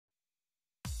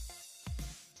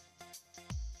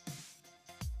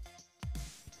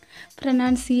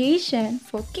pronunciation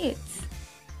for kids.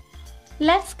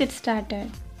 Let's get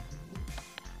started.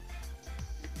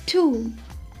 Tomb,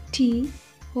 T-O-M-B,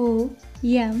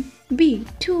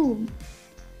 tomb,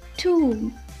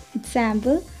 tomb.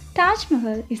 Example, Taj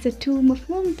Mahal is the tomb of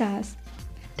Mumtaz.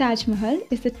 Taj Mahal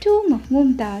is the tomb of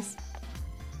Mumtaz.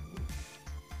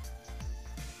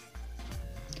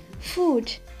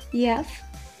 Food,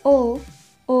 F-O-O-D,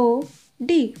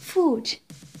 food,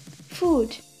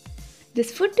 food.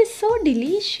 This food is so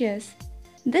delicious.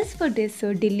 This food is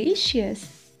so delicious.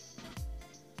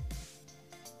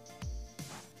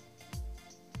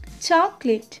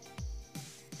 Chocolate,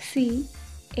 C-H-O-C-O-L-A-T-E,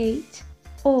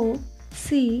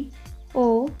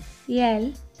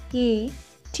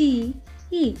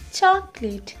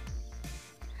 chocolate.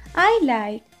 I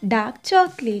like dark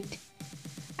chocolate.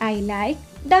 I like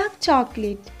dark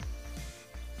chocolate.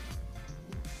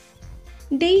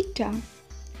 Data,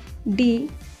 D-A-T-A,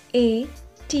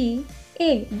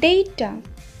 data.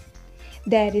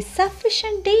 There is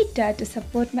sufficient data to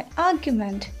support my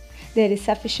argument. There is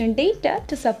sufficient data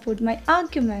to support my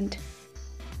argument.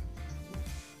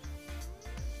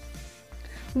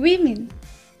 Women,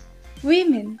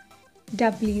 women,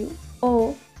 W-O-M-E-N,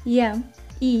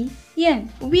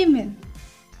 women.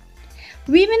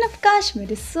 Women of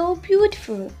Kashmir is so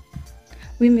beautiful.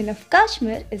 Women of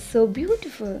Kashmir is so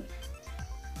beautiful.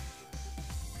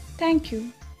 Thank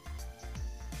you.